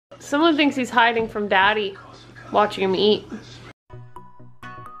Someone thinks he's hiding from Daddy, watching him eat.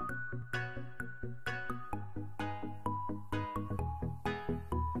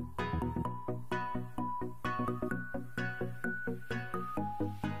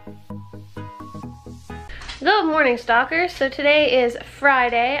 Good morning, stalkers. So today is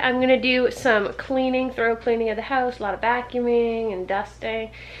Friday. I'm gonna do some cleaning, thorough cleaning of the house, a lot of vacuuming and dusting.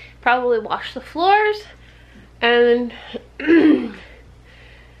 Probably wash the floors, and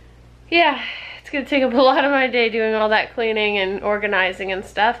yeah, it's gonna take up a lot of my day doing all that cleaning and organizing and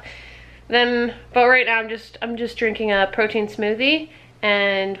stuff. But right now I'm just drinking a protein smoothie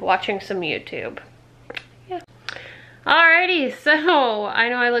and watching some YouTube. Alrighty, so I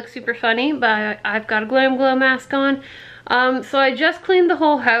know I look super funny, but I've got a glamglow mask on. So I just cleaned the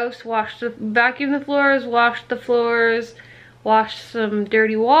whole house, vacuumed the floors, washed the floors, washed some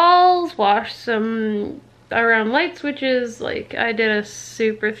dirty walls, washed some around light switches. Like, I did a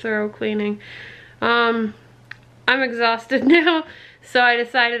super thorough cleaning. I'm exhausted now, so I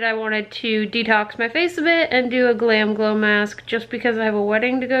decided I wanted to detox my face a bit and do a glamglow mask just because I have a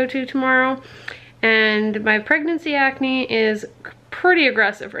wedding to go to tomorrow. And my pregnancy acne is pretty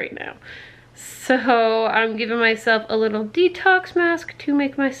aggressive right now. So I'm giving myself a little detox mask to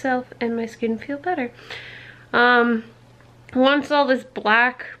make myself and my skin feel better. Once all this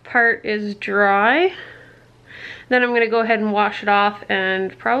black part is dry, then I'm gonna go ahead and wash it off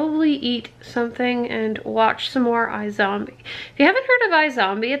and probably eat something and watch some more iZombie. If you haven't heard of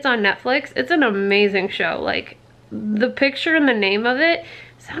iZombie, it's on Netflix. It's an amazing show. Like, the picture and the name of it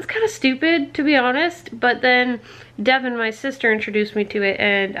sounds kind of stupid, to be honest, but then Devin, my sister, introduced me to it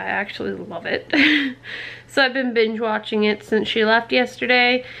and I actually love it. So I've been binge watching it since she left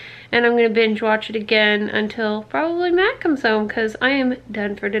yesterday, and I'm gonna binge watch it again until probably Matt comes home, because I am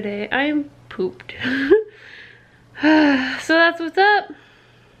done for today. I am pooped. So that's what's up.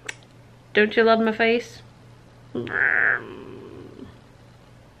 Don't you love my face? Look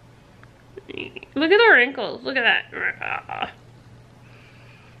at the wrinkles, look at that.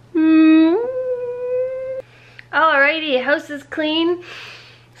 Alrighty, house is clean,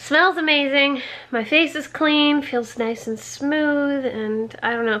 smells amazing, my face is clean, feels nice and smooth, and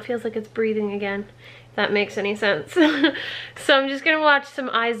I don't know, it feels like it's breathing again, if that makes any sense. So I'm just gonna watch some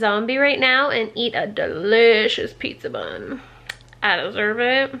iZombie right now and eat a delicious pizza bun. I deserve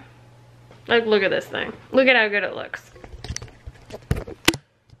it. Like, look at this thing. Look at how good it looks.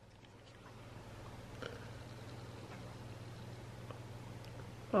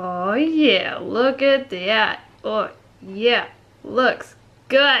 Oh yeah, look at that. Oh yeah, looks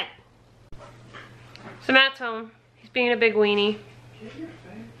good. So Matt's home. He's being a big weenie.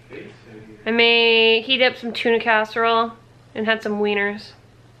 I may heat up some tuna casserole and had some wieners,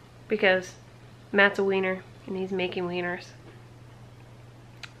 because Matt's a wiener and he's making wieners.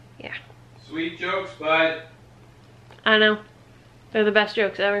 Yeah. Sweet jokes, bud. I know. They're the best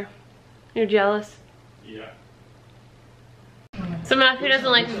jokes ever. You're jealous? Yeah. So Matthew doesn't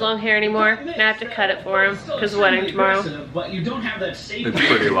like his long hair anymore, and I have to cut it for him because the wedding tomorrow. But you don't have that safety it's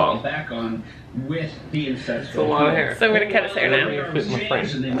pretty long. Back on with the ancestral. It's a lot of hair. So I'm gonna cut his hair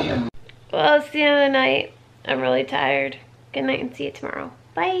now. Well, it's the end of the night. I'm really tired. Good night and see you tomorrow.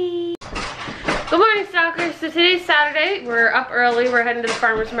 Bye. Good morning, stalkers. So today's Saturday. We're up early. We're heading to the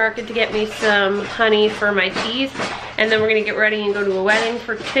farmer's market to get me some honey for my teas. And then we're gonna get ready and go to a wedding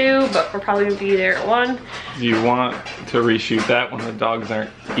for 2, but we're probably gonna be there at 1. Do you want to reshoot that when the dogs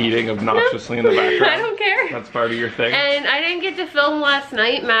aren't eating obnoxiously in the background? I don't care. That's part of your thing. And I didn't get to film last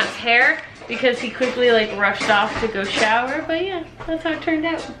night, Matt's hair, because he quickly like rushed off to go shower. But yeah, that's how it turned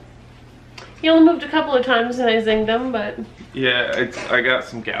out. He only moved a couple of times and I zinged him, but yeah, I got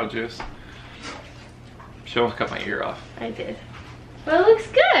some gouges. She almost cut my ear off. I did. Well, it looks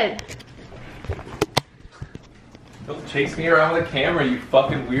good. Don't chase me around with a camera, you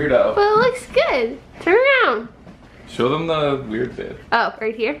fucking weirdo. Well, it looks good. Turn around. Show them the weird bit. Oh,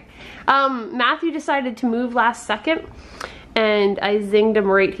 right here. Matthew decided to move last second, and I zinged him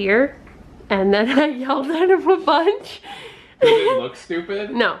right here, and then I yelled at him a bunch. Did it look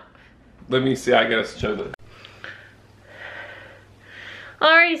stupid? No. Let me see, I gotta show this.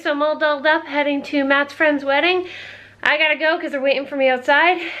 Alrighty, so I'm all dolled up, heading to Matt's friend's wedding. I gotta go because they're waiting for me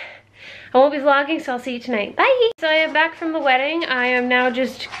outside. I won't be vlogging, so I'll see you tonight. Bye! So I am back from the wedding. I am now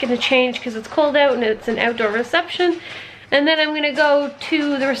just gonna change because it's cold out and it's an outdoor reception. And then I'm gonna go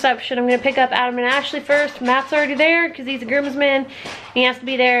to the reception. I'm gonna pick up Adam and Ashley first. Matt's already there because he's a groomsman. He has to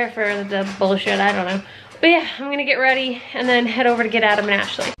be there for the bullshit, I don't know. But yeah, I'm gonna get ready and then head over to get Adam and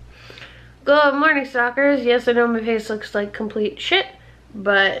Ashley. Good morning, stalkers. Yes, I know my face looks like complete shit,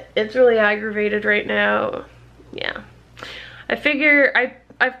 but it's really aggravated right now. Yeah. I figure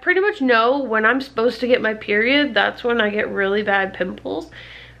I I pretty much know when I'm supposed to get my period. That's when I get really bad pimples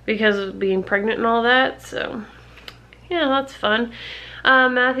because of being pregnant and all that. So yeah, that's fun.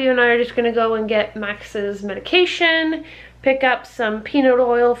 Matthew and I are just gonna go and get Max's medication, pick up some peanut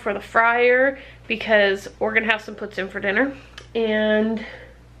oil for the fryer because we're gonna have some poutine for dinner, and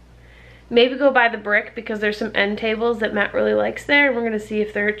maybe go buy the brick because there's some end tables that Matt really likes there, and we're gonna see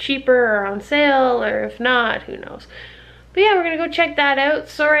if they're cheaper or on sale, or if not, who knows. But yeah, we're gonna go check that out.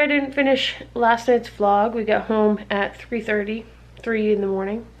 Sorry I didn't finish last night's vlog. We got home at 3 in the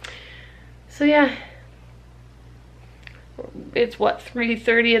morning. So yeah, it's what,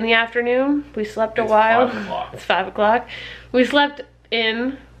 3:30 in the afternoon. We slept a while. 5 o'clock. It's 5 o'clock. We slept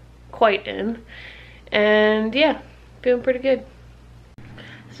in, quite in, and yeah, feeling pretty good.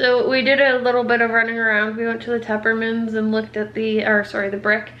 So we did a little bit of running around. We went to the Teppermans and looked at the, or sorry, the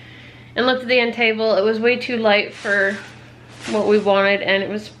brick, and looked at the end table. It was way too light for what we wanted, and it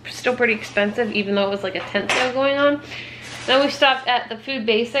was still pretty expensive, even though it was like a tent sale going on. Then we stopped at the Food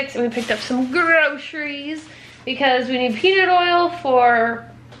Basics and we picked up some groceries because we need peanut oil for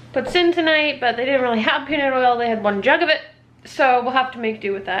poutine tonight, but they didn't really have peanut oil. They had 1 jug of it, so we'll have to make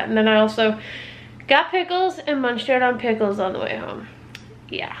do with that. And then I also got pickles and munched out on pickles on the way home.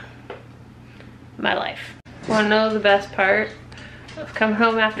 Yeah, my life. Want to know the best part of coming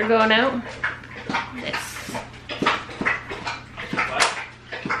home after going out? This.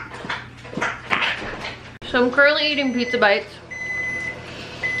 So I'm currently eating pizza bites.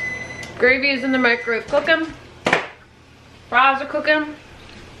 Gravy is in the microwave cooking. Fries are cooking.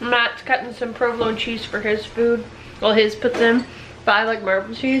 Matt's cutting some provolone cheese for his food. Well, his puts in, but I like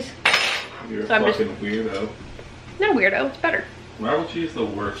marble cheese. You're so a fucking weirdo. No weirdo, it's better. Marble cheese is the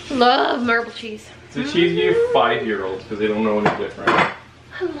worst. Love marble cheese. It's a cheese you give 5-year-olds because they don't know any different. I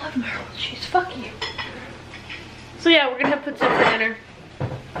love marble cheese, fuck you. So yeah, we're gonna have pizza for dinner.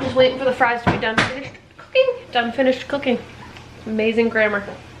 Just waiting for the fries to be done finished cooking. Done finished cooking. Amazing grammar.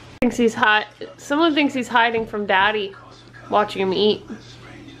 Thinks he's hot. Someone thinks he's hiding from Daddy, watching him eat.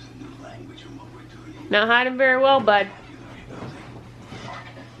 Not hiding very well, bud.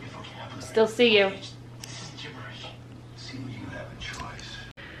 Still see you.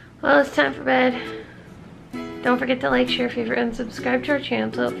 Well, it's time for bed. Don't forget to like, share, favorite, and subscribe to our channel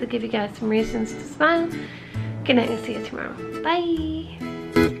to hopefully give you guys some reasons to smile. Good night and see you tomorrow. Bye.